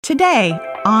Today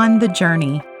on The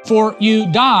Journey. For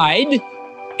you died,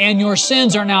 and your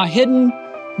sins are now hidden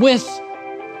with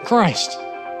Christ.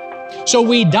 So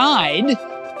we died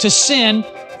to sin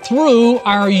through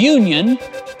our union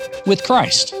with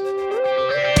Christ.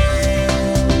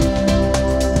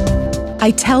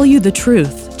 I tell you the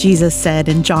truth, Jesus said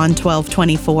in John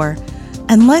 12:24.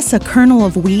 Unless a kernel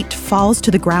of wheat falls to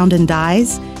the ground and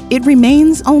dies, it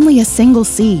remains only a single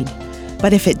seed.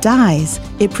 But if it dies,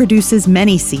 it produces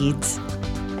many seeds.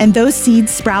 And those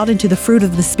seeds sprout into the fruit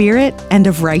of the Spirit and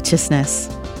of righteousness.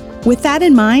 With that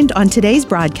in mind, on today's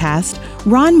broadcast,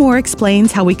 Ron Moore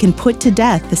explains how we can put to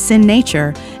death the sin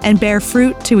nature and bear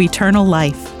fruit to eternal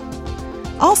life.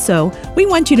 Also, we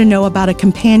want you to know about a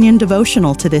companion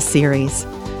devotional to this series.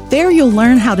 There you'll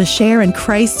learn how to share in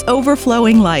Christ's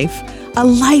overflowing life, a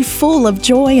life full of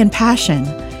joy and passion.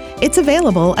 It's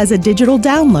available as a digital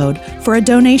download for a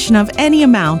donation of any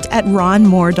amount at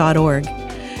ronmoore.org.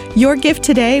 Your gift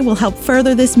today will help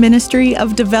further this ministry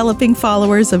of developing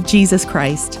followers of Jesus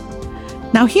Christ.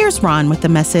 Now here's Ron with the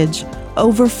message,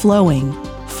 Overflowing,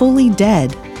 Fully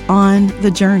Dead on the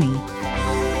Journey.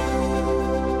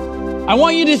 I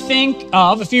want you to think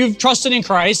of, if you've trusted in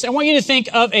Christ, I want you to think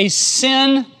of a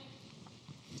sin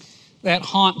that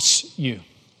haunts you.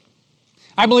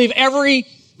 I believe every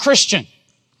Christian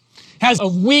has a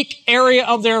weak area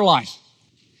of their life.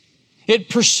 It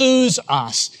pursues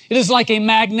us. It is like a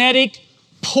magnetic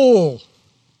pull,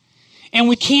 and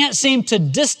we can't seem to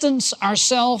distance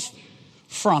ourselves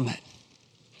from it.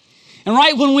 And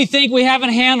right when we think we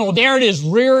haven't handled, there it is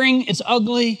rearing its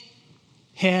ugly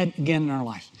head again in our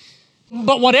life.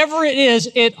 But whatever it is,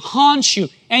 it haunts you,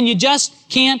 and you just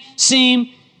can't seem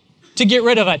to get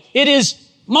rid of it. It is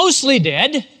mostly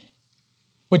dead,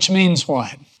 which means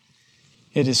what?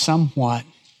 It is somewhat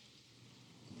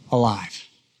alive.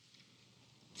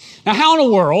 Now, how in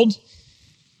the world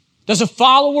does a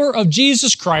follower of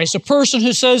Jesus Christ, a person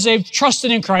who says they've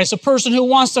trusted in Christ, a person who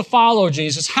wants to follow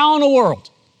Jesus, how in the world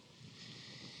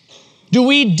do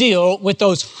we deal with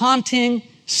those haunting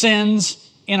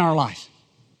sins in our life?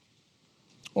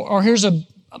 Or here's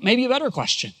maybe a better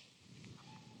question.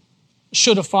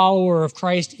 Should a follower of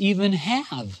Christ even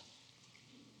have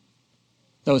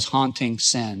those haunting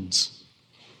sins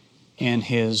in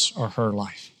his or her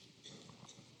life?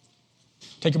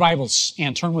 Take your Bibles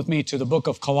and turn with me to the book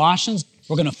of Colossians.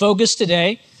 We're going to focus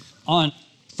today on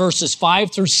verses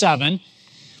 5 through 7,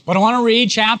 but I want to read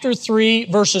chapter 3,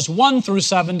 verses 1 through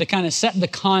 7 to kind of set the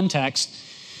context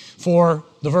for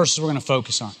the verses we're going to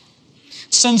focus on.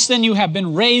 Since then you have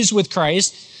been raised with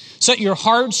Christ, set your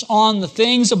hearts on the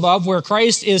things above where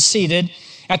Christ is seated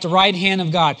at the right hand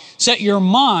of God. Set your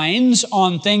minds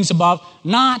on things above,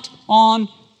 not on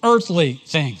earthly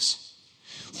things.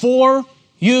 For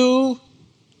you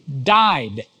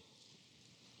died,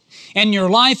 and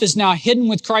your life is now hidden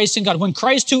with Christ in God. When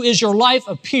Christ, who is your life,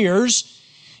 appears,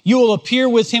 you will appear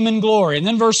with him in glory. And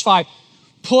then verse 5,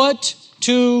 put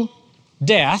to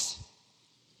death,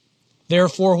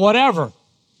 therefore, whatever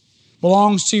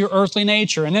belongs to your earthly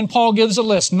nature. And then Paul gives a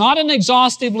list, not an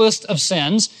exhaustive list of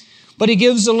sins, but he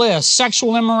gives a list: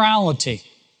 sexual immorality,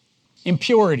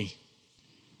 impurity,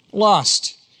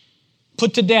 lust,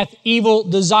 put to death evil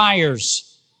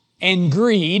desires, and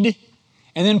greed.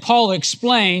 And then Paul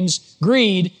explains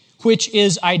greed, which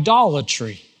is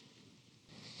idolatry.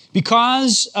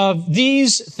 Because of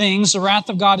these things, the wrath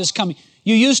of God is coming.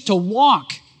 You used to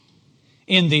walk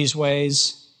in these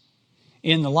ways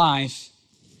in the life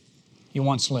you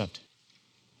once lived.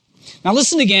 Now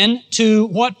listen again to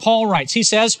what Paul writes. He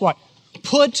says what?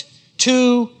 Put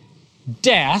to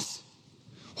death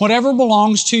whatever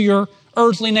belongs to your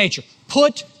earthly nature.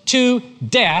 Put to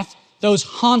death those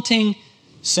haunting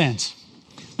sins.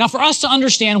 Now, for us to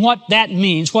understand what that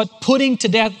means, what putting to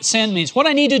death sin means, what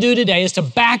I need to do today is to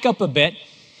back up a bit.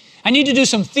 I need to do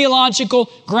some theological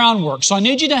groundwork. So I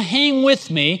need you to hang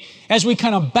with me as we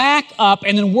kind of back up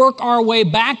and then work our way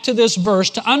back to this verse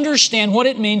to understand what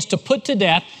it means to put to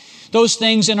death those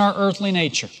things in our earthly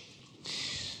nature.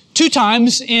 2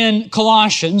 times in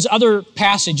Colossians, other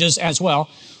passages as well,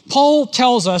 Paul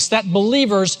tells us that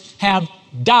believers have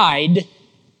died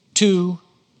to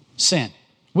sin.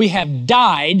 We have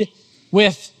died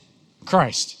with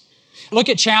Christ. Look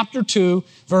at chapter 2,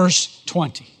 verse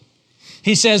 20.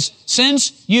 He says,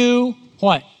 since you,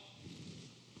 what?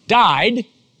 Died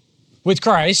with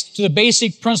Christ to the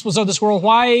basic principles of this world,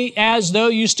 why, as though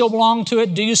you still belong to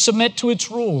it, do you submit to its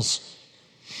rules?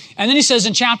 And then he says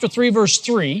in chapter 3, verse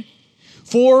 3,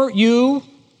 for you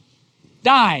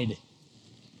died,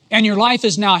 and your life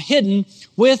is now hidden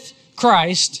with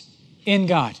Christ in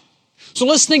God. So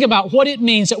let's think about what it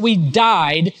means that we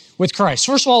died with Christ.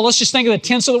 First of all, let's just think of the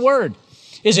tense of the word.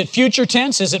 Is it future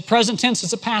tense? Is it present tense?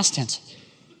 Is it past tense?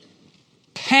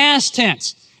 Past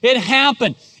tense. It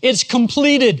happened. It's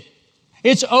completed.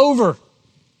 It's over.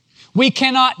 We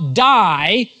cannot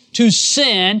die to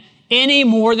sin any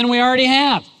more than we already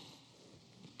have.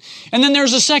 And then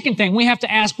there's a second thing. We have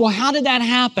to ask, well, how did that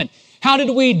happen? How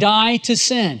did we die to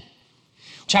sin?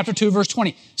 Chapter 2, verse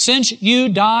 20. Since you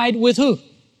died with who?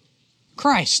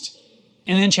 Christ.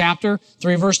 And then chapter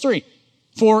 3, verse 3.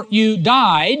 For you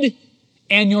died,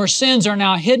 and your sins are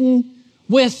now hidden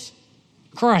with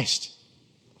Christ.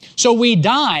 So we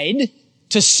died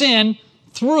to sin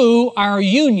through our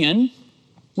union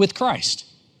with Christ.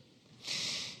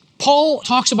 Paul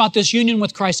talks about this union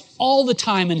with Christ all the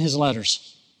time in his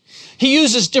letters. He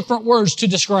uses different words to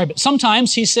describe it.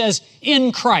 Sometimes he says,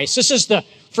 in Christ. This is the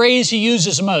phrase he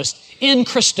uses most. In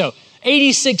Christo.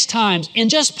 86 times. In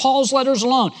just Paul's letters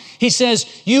alone, he says,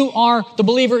 the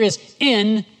believer is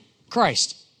in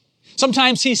Christ.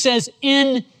 Sometimes he says,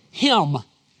 in Him.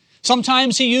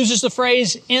 Sometimes he uses the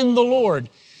phrase, in the Lord.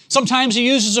 Sometimes he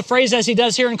uses a phrase, as he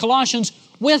does here in Colossians,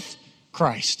 with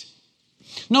Christ.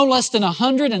 No less than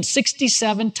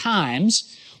 167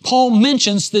 times, Paul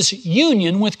mentions this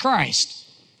union with Christ.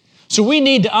 So we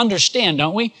need to understand,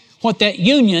 don't we, what that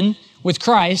union with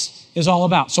Christ is all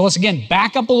about. So let's again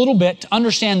back up a little bit to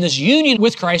understand this union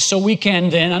with Christ so we can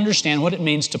then understand what it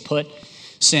means to put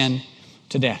sin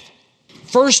to death.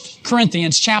 1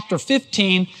 Corinthians chapter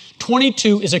 15,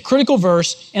 22 is a critical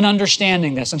verse in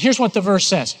understanding this. And here's what the verse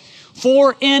says.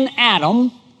 For in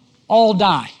Adam all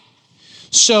die.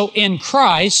 So in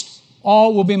Christ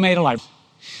all will be made alive.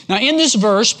 Now in this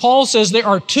verse, Paul says there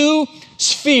are two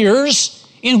spheres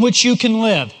in which you can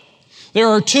live. There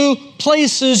are two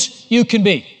places you can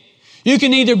be. You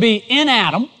can either be in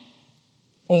Adam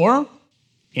or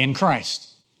in Christ.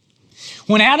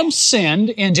 When Adam sinned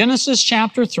in Genesis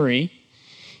chapter 3,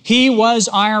 he was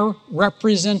our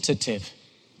representative.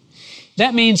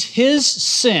 That means his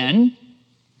sin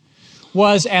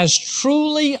was as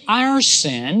truly our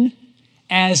sin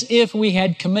as if we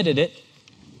had committed it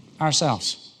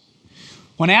ourselves.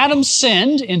 When Adam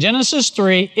sinned in Genesis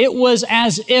 3, it was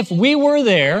as if we were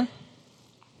there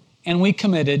and we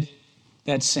committed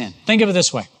that sin. Think of it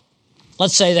this way.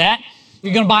 Let's say that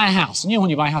you're going to buy a house. And you know when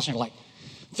you buy a house, you're like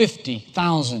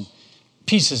 50,000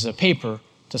 pieces of paper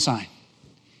to sign.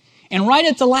 And right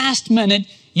at the last minute,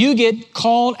 you get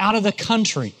called out of the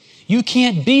country. You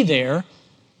can't be there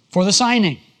for the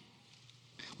signing.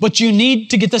 But you need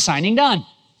to get the signing done.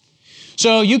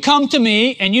 So you come to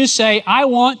me and you say, I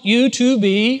want you to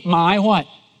be my what?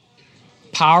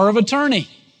 Power of attorney.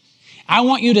 I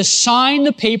want you to sign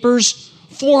the papers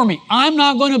for me. I'm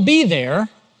not going to be there,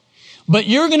 but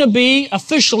you're going to be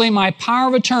officially my power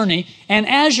of attorney. And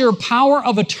as your power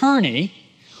of attorney,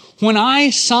 when I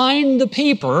sign the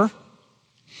paper,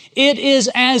 it is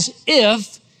as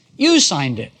if you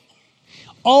signed it.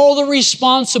 All the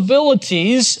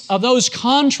responsibilities of those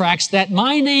contracts that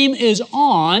my name is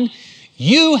on,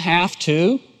 you have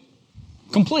to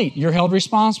complete. You're held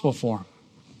responsible for them.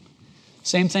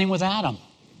 Same thing with Adam.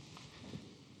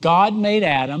 God made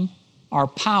Adam our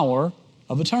power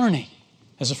of attorney.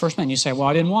 As the first man, you say, well,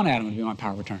 I didn't want Adam to be my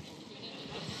power of attorney.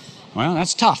 Well,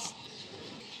 that's tough.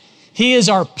 He is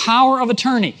our power of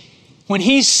attorney. When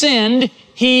he sinned,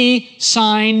 he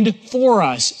signed for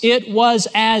us. It was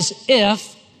as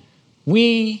if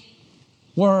we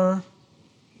were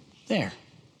there.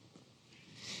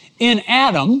 In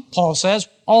Adam, Paul says,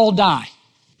 all die.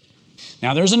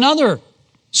 Now there's another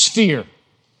sphere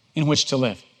in which to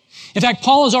live. In fact,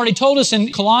 Paul has already told us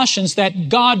in Colossians that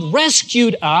God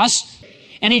rescued us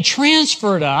and He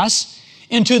transferred us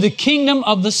into the kingdom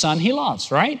of the Son He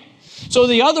loves, right? So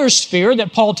the other sphere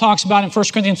that Paul talks about in 1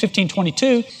 Corinthians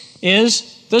 15:22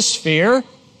 is the sphere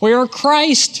where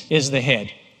Christ is the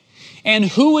head. And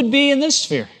who would be in this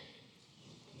sphere?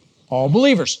 All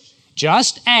believers.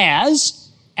 Just as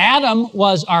Adam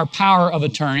was our power of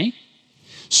attorney,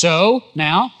 so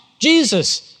now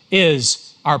Jesus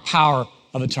is our power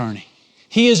of attorney.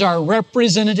 He is our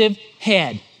representative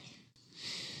head.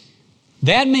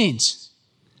 That means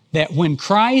that when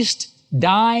Christ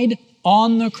died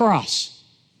on the cross,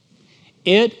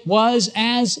 it was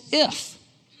as if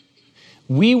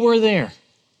we were there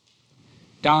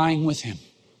dying with Him.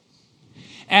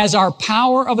 As our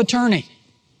power of attorney,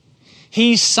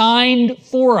 He signed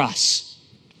for us.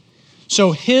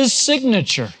 So His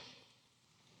signature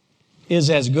is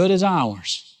as good as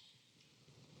ours.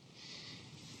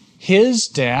 His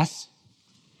death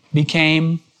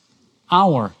became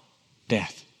our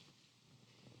death.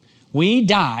 We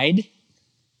died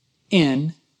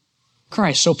in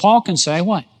Christ. So Paul can say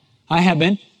what? I have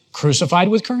been crucified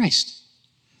with Christ.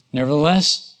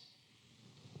 Nevertheless,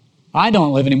 I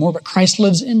don't live anymore, but Christ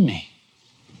lives in me.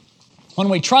 When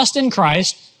we trust in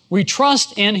Christ, we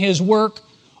trust in His work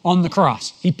on the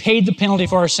cross. He paid the penalty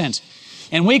for our sins.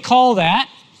 And we call that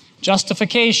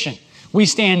justification. We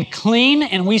stand clean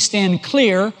and we stand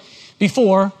clear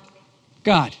before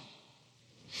God.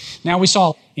 Now we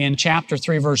saw in chapter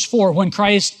 3, verse 4, when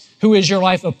Christ, who is your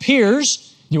life,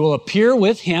 appears, you will appear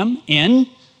with Him in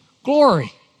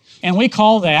glory. And we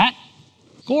call that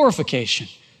glorification.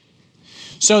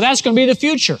 So that's going to be the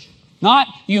future. Not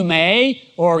you may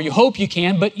or you hope you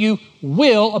can, but you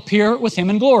will appear with Him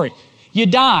in glory. You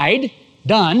died,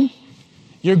 done.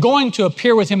 You're going to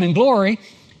appear with Him in glory,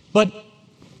 but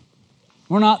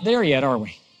we're not there yet, are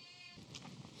we?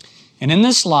 And in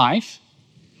this life,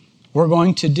 we're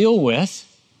going to deal with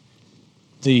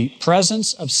the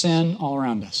presence of sin all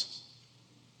around us.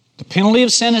 The penalty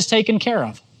of sin is taken care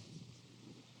of.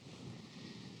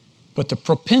 But the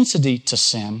propensity to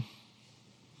sin,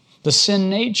 the sin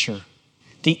nature,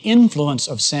 the influence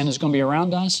of sin is going to be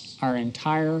around us our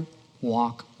entire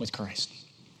walk with Christ.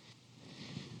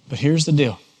 But here's the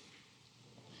deal.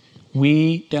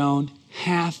 We don't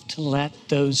have to let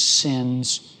those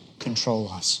sins control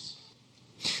us.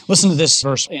 Listen to this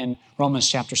verse in Romans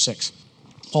chapter 6.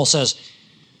 Paul says,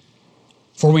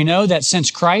 "For we know that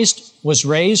since Christ was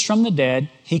raised from the dead,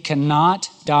 He cannot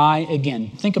die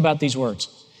again." Think about these words.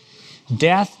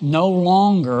 Death no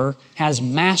longer has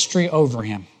mastery over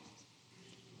Him.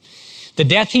 The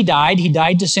death He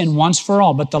died to sin once for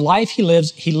all. But the life He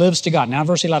lives to God. Now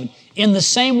verse 11. In the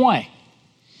same way,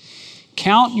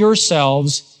 count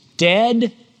yourselves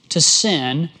dead to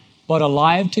sin, but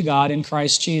alive to God in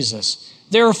Christ Jesus.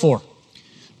 Therefore,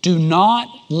 do not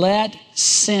let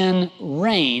sin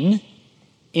reign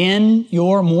in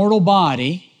your mortal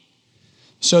body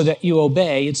so that you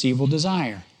obey its evil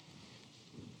desire.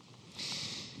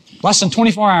 Less than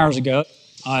 24 hours ago,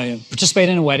 I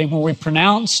participated in a wedding where we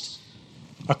pronounced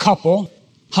a couple,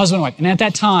 husband and wife. And at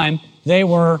that time, they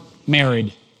were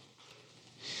married.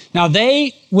 Now,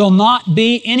 they will not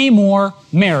be any more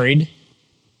married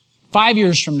 5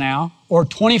 years from now, or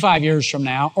 25 years from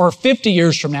now, or 50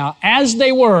 years from now, as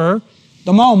they were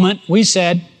the moment we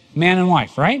said man and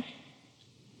wife, right?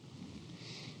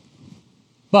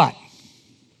 But,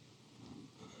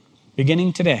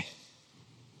 beginning today,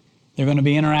 they're going to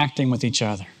be interacting with each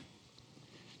other.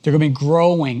 They're going to be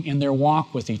growing in their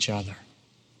walk with each other.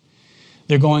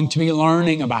 They're going to be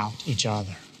learning about each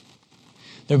other.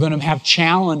 They're going to have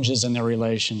challenges in their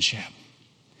relationship.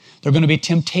 There are going to be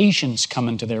temptations come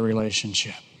into their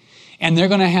relationship. And they're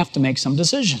going to have to make some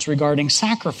decisions regarding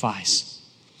sacrifice,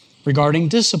 regarding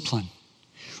discipline,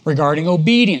 regarding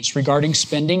obedience, regarding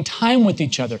spending time with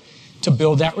each other to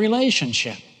build that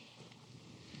relationship.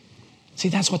 See,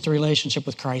 that's what the relationship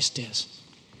with Christ is.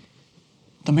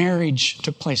 The marriage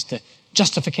took place. The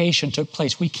justification took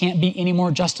place. We can't be any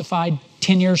more justified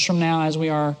 10 years from now as we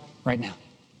are right now.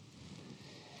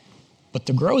 But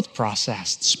the growth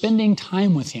process, spending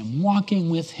time with Him, walking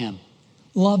with Him,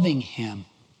 loving Him,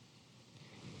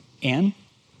 and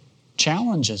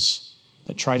challenges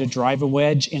that try to drive a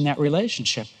wedge in that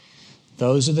relationship,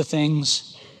 those are the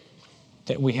things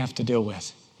that we have to deal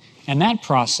with. And that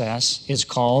process is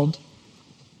called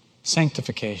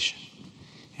sanctification.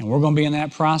 And we're going to be in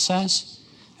that process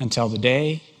until the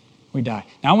day we die.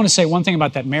 Now, I want to say one thing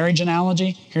about that marriage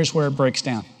analogy. Here's where it breaks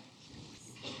down.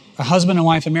 A husband and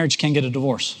wife in marriage can get a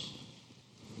divorce.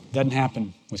 It doesn't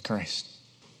happen with Christ.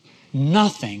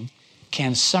 Nothing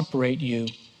can separate you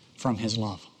from His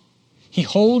love. He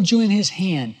holds you in His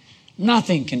hand.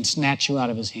 Nothing can snatch you out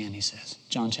of His hand, He says.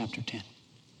 John chapter 10.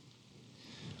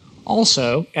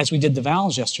 Also, as we did the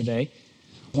vows yesterday,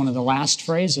 one of the last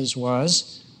phrases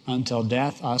was, until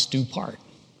death us do part.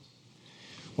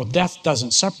 Well, death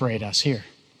doesn't separate us here.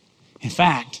 In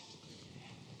fact,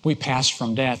 we pass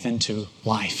from death into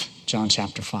life, John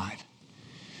chapter 5.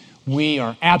 We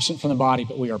are absent from the body,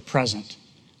 but we are present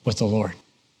with the Lord.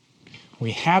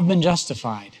 We have been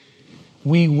justified.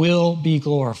 We will be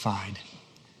glorified.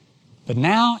 But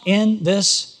now, in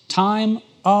this time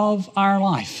of our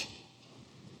life,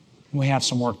 we have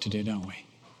some work to do, don't we?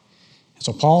 And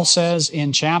so Paul says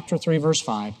in chapter 3, verse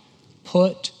 5,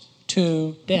 put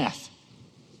to death,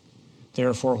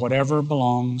 therefore, whatever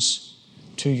belongs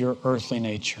to your earthly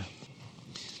nature.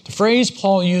 The phrase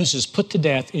Paul uses, put to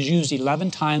death, is used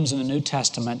 11 times in the New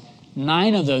Testament.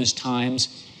 9 of those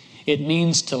times, it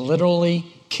means to literally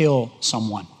kill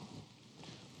someone.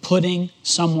 Putting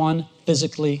someone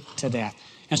physically to death.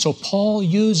 And so Paul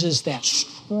uses that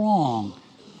strong,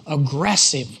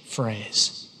 aggressive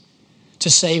phrase to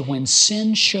say when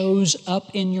sin shows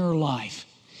up in your life,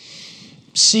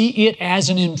 see it as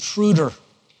an intruder.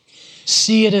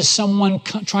 See it as someone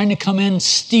trying to come in,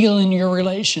 stealing your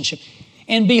relationship.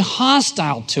 And be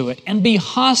hostile to it. And be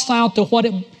hostile to what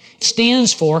it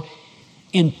stands for.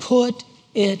 And put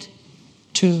it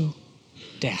to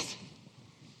death.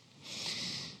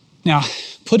 Now,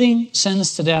 putting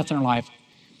sins to death in our life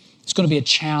is going to be a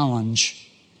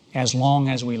challenge as long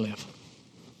as we live.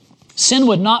 Sin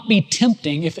would not be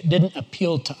tempting if it didn't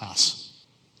appeal to us.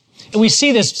 And we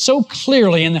see this so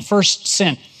clearly in the first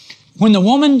sin. When the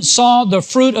woman saw the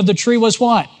fruit of the tree was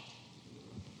what?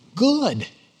 Good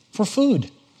for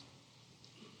food.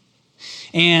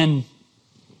 And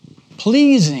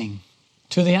pleasing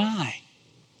to the eye.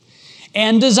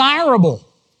 And desirable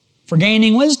for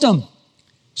gaining wisdom.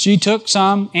 She took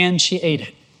some and she ate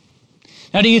it.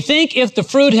 Now, do you think if the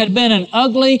fruit had been an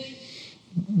ugly,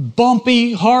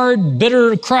 bumpy, hard,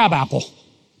 bitter crab apple,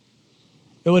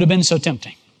 it would have been so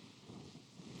tempting?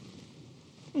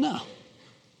 No.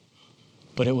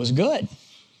 But it was good.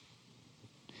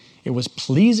 It was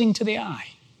pleasing to the eye.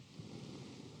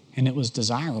 And it was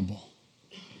desirable.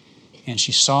 And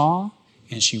she saw,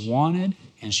 and she wanted,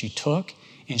 and she took,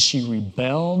 and she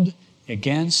rebelled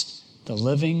against the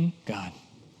living God.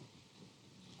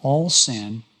 All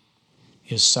sin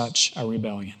is such a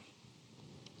rebellion.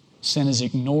 Sin is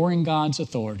ignoring God's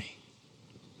authority.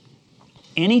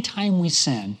 Anytime we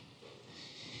sin,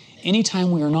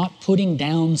 anytime we are not putting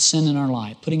down sin in our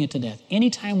life, putting it to death,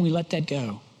 anytime we let that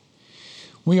go,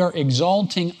 we are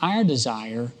exalting our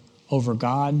desire over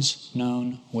God's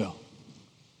known will.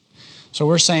 So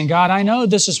we're saying, God, I know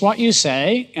this is what you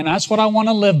say, and that's what I want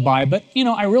to live by, but,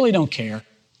 I really don't care.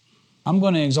 I'm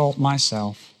going to exalt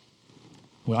myself.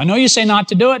 Well, I know you say not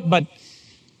to do it, but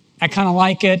I kind of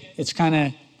like it. It's kind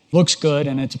of looks good,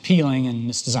 and it's appealing, and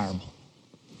it's desirable.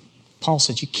 Paul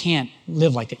says you can't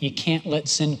live like that. You can't let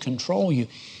sin control you.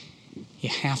 You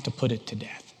have to put it to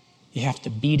death. You have to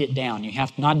beat it down. You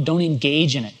have to don't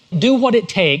engage in it. Do what it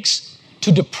takes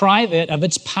to deprive it of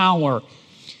its power.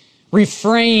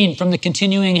 Refrain from the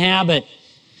continuing habit.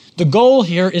 The goal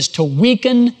here is to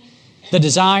weaken the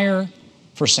desire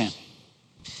for sin.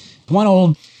 One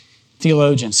old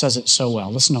theologian says it so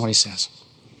well. Listen to what he says.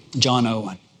 John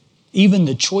Owen. Even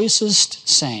the choicest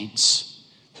saints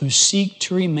who seek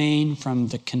to remain from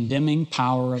the condemning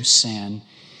power of sin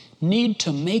need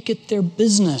to make it their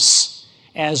business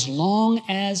as long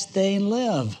as they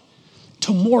live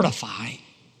to mortify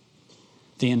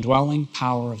the indwelling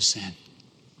power of sin.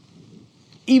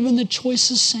 Even the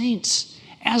choicest saints,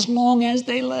 as long as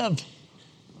they live,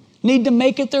 need to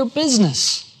make it their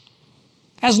business,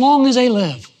 as long as they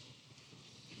live,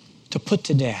 to put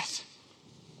to death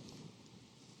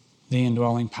the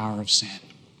indwelling power of sin.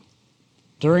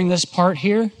 During this part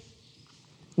here,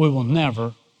 we will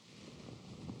never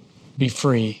be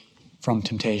free from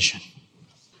temptation.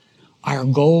 Our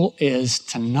goal is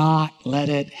to not let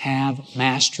it have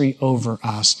mastery over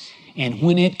us, and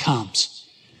when it comes,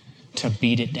 to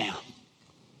beat it down.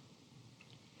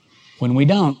 When we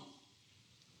don't,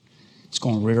 it's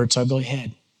going to rear its ugly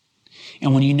head.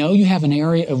 And when you know you have an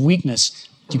area of weakness,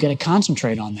 you've got to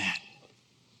concentrate on that.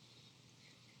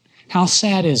 How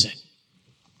sad is it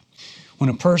when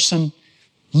a person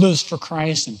lives for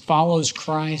Christ and follows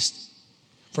Christ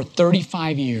for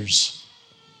 35 years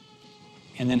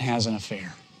and then has an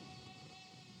affair?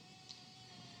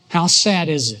 How sad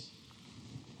is it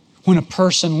when a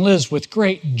person lives with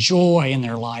great joy in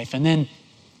their life and then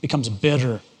becomes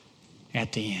bitter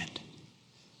at the end?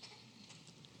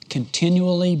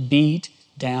 Continually beat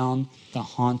down the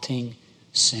haunting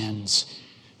sins.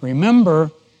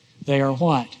 Remember, they are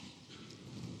what?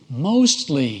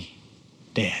 Mostly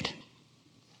dead.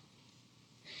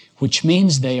 Which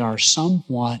means they are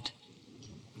somewhat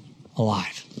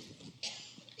alive.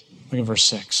 Look at verse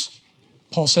 6.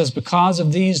 Paul says, because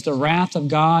of these, the wrath of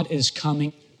God is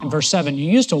coming. In verse 7, you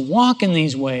used to walk in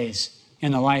these ways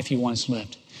in the life you once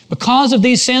lived. Because of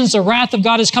these sins, the wrath of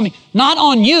God is coming. Not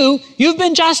on you. You've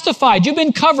been justified. You've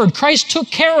been covered. Christ took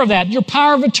care of that. Your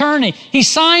power of attorney. He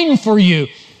signed for you.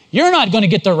 You're not going to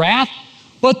get the wrath,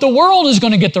 but the world is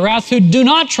going to get the wrath who do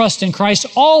not trust in Christ,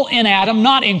 all in Adam,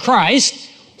 not in Christ.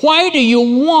 Why do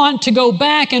you want to go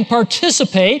back and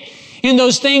participate in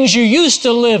those things you used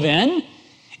to live in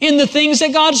the things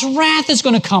that God's wrath is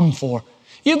going to come for?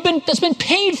 That's been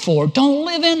paid for. Don't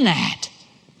live in that.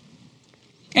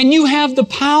 And you have the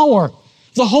power,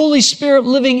 the Holy Spirit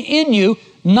living in you,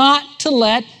 not to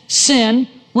let sin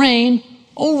reign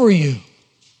over you.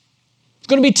 It's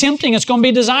going to be tempting. It's going to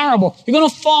be desirable. You're going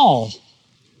to fall.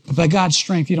 But by God's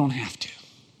strength, you don't have to.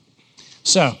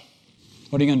 So,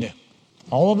 what are you going to do?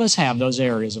 All of us have those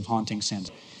areas of haunting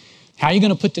sins. How are you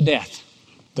going to put to death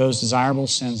those desirable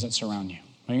sins that surround you?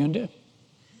 What are you going to do?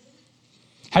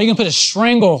 How are you going to put a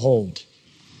stranglehold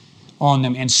on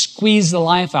them and squeeze the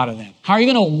life out of them? How are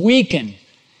you going to weaken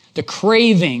the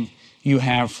craving you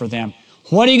have for them?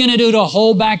 What are you going to do to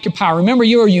hold back your power? Remember,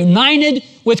 you are united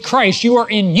with Christ. You are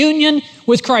in union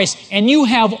with Christ, and you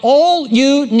have all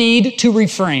you need to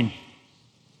refrain.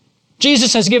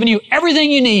 Jesus has given you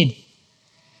everything you need.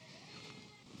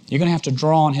 You're going to have to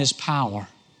draw on His power,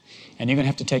 and you're going to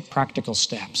have to take practical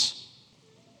steps.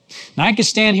 Now, I could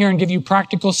stand here and give you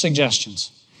practical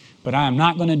suggestions, but I am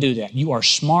not going to do that. You are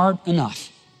smart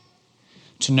enough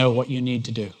to know what you need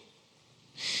to do.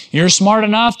 You're smart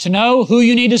enough to know who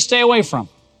you need to stay away from.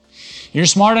 You're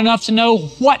smart enough to know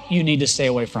what you need to stay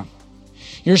away from.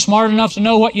 You're smart enough to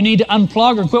know what you need to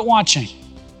unplug or quit watching.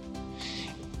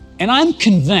 And I'm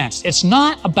convinced it's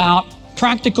not about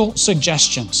practical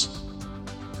suggestions.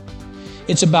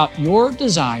 It's about your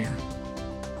desire,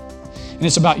 and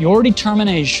it's about your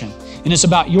determination, and it's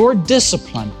about your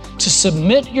discipline to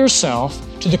submit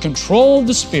yourself to the control of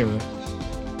the Spirit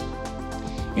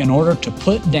in order to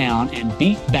put down and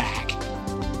beat back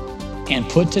and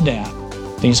put to death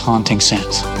these haunting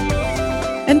sins.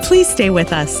 And please stay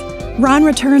with us. Ron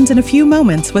returns in a few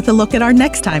moments with a look at our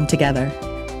next time together.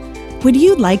 Would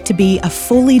you like to be a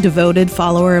fully devoted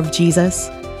follower of Jesus?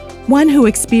 One who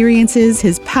experiences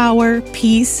His power,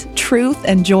 peace, truth,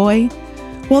 and joy?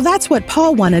 Well, that's what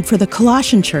Paul wanted for the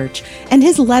Colossian church, and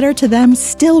his letter to them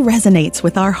still resonates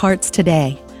with our hearts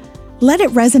today. Let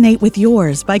it resonate with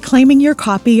yours by claiming your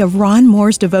copy of Ron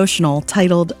Moore's devotional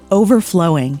titled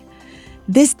Overflowing.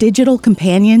 This digital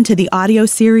companion to the audio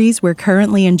series we're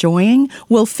currently enjoying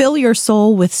will fill your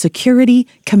soul with security,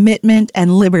 commitment,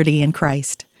 and liberty in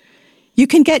Christ. You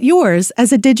can get yours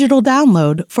as a digital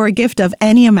download for a gift of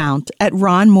any amount at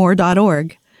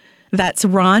ronmoore.org. That's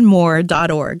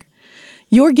ronmoore.org.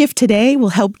 Your gift today will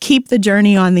help keep the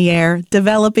journey on the air,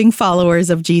 developing followers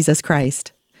of Jesus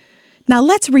Christ. Now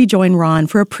let's rejoin Ron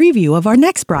for a preview of our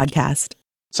next broadcast.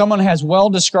 Someone has well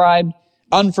described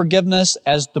unforgiveness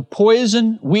as the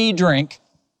poison we drink,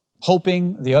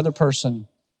 hoping the other person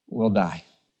will die.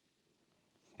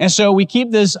 And so we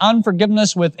keep this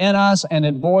unforgiveness within us, and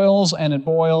it boils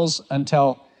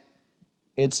until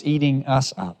it's eating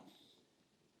us up.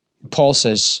 Paul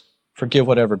says, forgive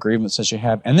whatever grievances you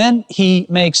have. And then he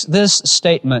makes this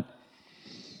statement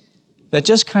that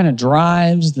just kind of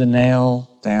drives the nail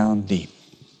down deep.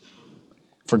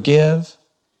 Forgive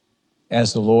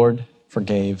as the Lord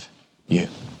forgave you.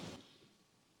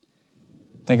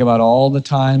 Think about all the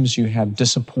times you have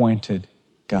disappointed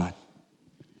God.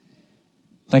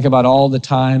 Think about all the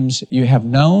times you have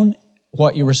known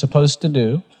what you were supposed to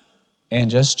do and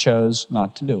just chose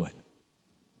not to do it.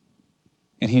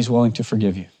 And He's willing to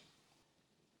forgive you.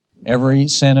 Every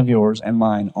sin of yours and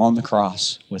mine on the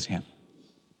cross with Him.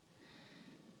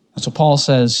 And so Paul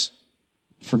says,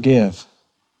 forgive.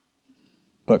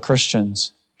 But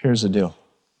Christians, here's the deal.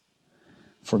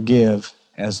 Forgive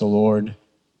as the Lord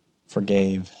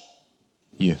forgave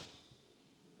you.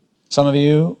 Some of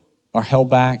you are held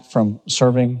back from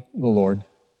serving the Lord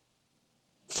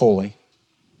fully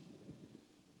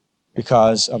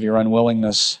because of your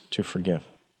unwillingness to forgive.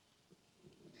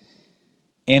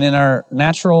 And in our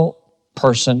natural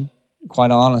person,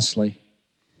 quite honestly,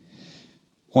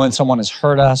 when someone has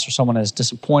hurt us or someone has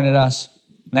disappointed us,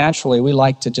 naturally we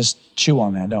like to just chew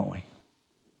on that, don't we?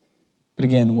 But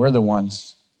again, we're the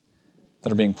ones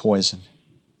that are being poisoned.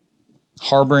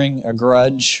 Harboring a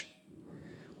grudge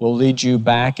will lead you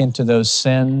back into those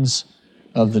sins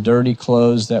of the dirty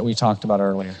clothes that we talked about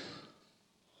earlier.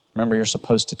 Remember, you're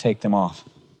supposed to take them off.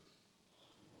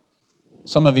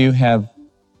 Some of you have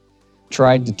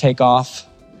tried to take off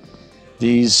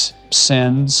these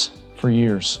sins for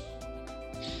years,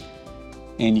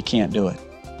 and you can't do it.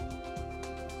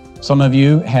 Some of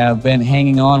you have been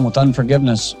hanging on with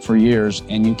unforgiveness for years,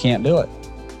 and you can't do it.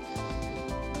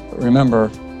 But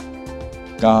remember,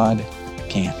 God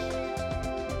can.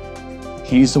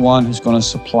 He's the one who's going to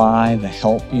supply the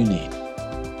help you need.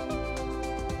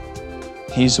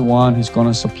 He's the one who's going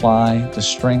to supply the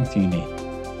strength you need.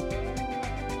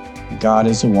 God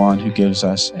is the one who gives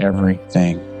us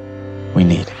everything we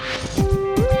need.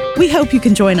 We hope you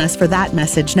can join us for that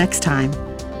message next time.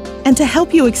 And to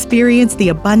help you experience the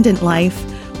abundant life,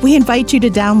 we invite you to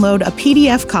download a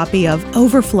PDF copy of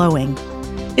Overflowing.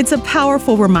 It's a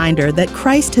powerful reminder that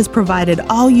Christ has provided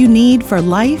all you need for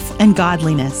life and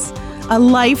godliness, a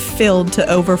life filled to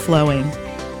overflowing.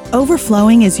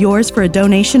 Overflowing is yours for a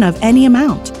donation of any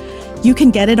amount. You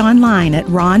can get it online at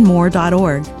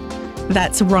ronmoore.org.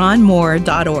 That's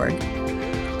ronmoore.org.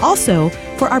 Also,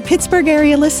 for our Pittsburgh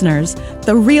area listeners,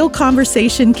 the Real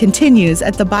Conversation continues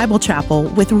at the Bible Chapel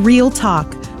with Real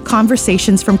Talk,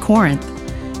 Conversations from Corinth.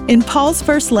 In Paul's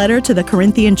first letter to the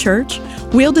Corinthian church,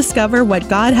 we'll discover what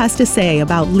God has to say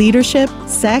about leadership,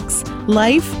 sex,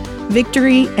 life,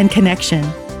 victory, and connection.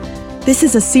 This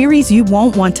is a series you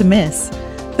won't want to miss.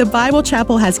 The Bible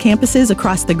Chapel has campuses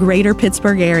across the greater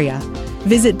Pittsburgh area.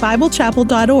 Visit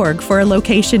BibleChapel.org for a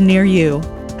location near you.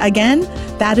 Again,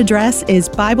 that address is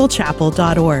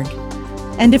BibleChapel.org.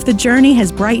 And if the journey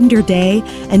has brightened your day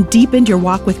and deepened your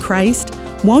walk with Christ,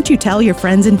 won't you tell your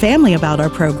friends and family about our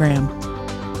program?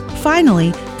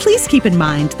 Finally, please keep in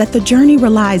mind that the journey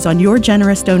relies on your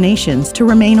generous donations to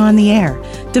remain on the air,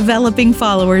 developing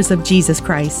followers of Jesus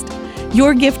Christ.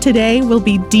 Your gift today will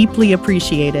be deeply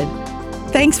appreciated.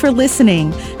 Thanks for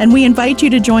listening, and we invite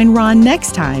you to join Ron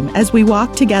next time as we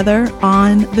walk together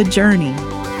on the journey.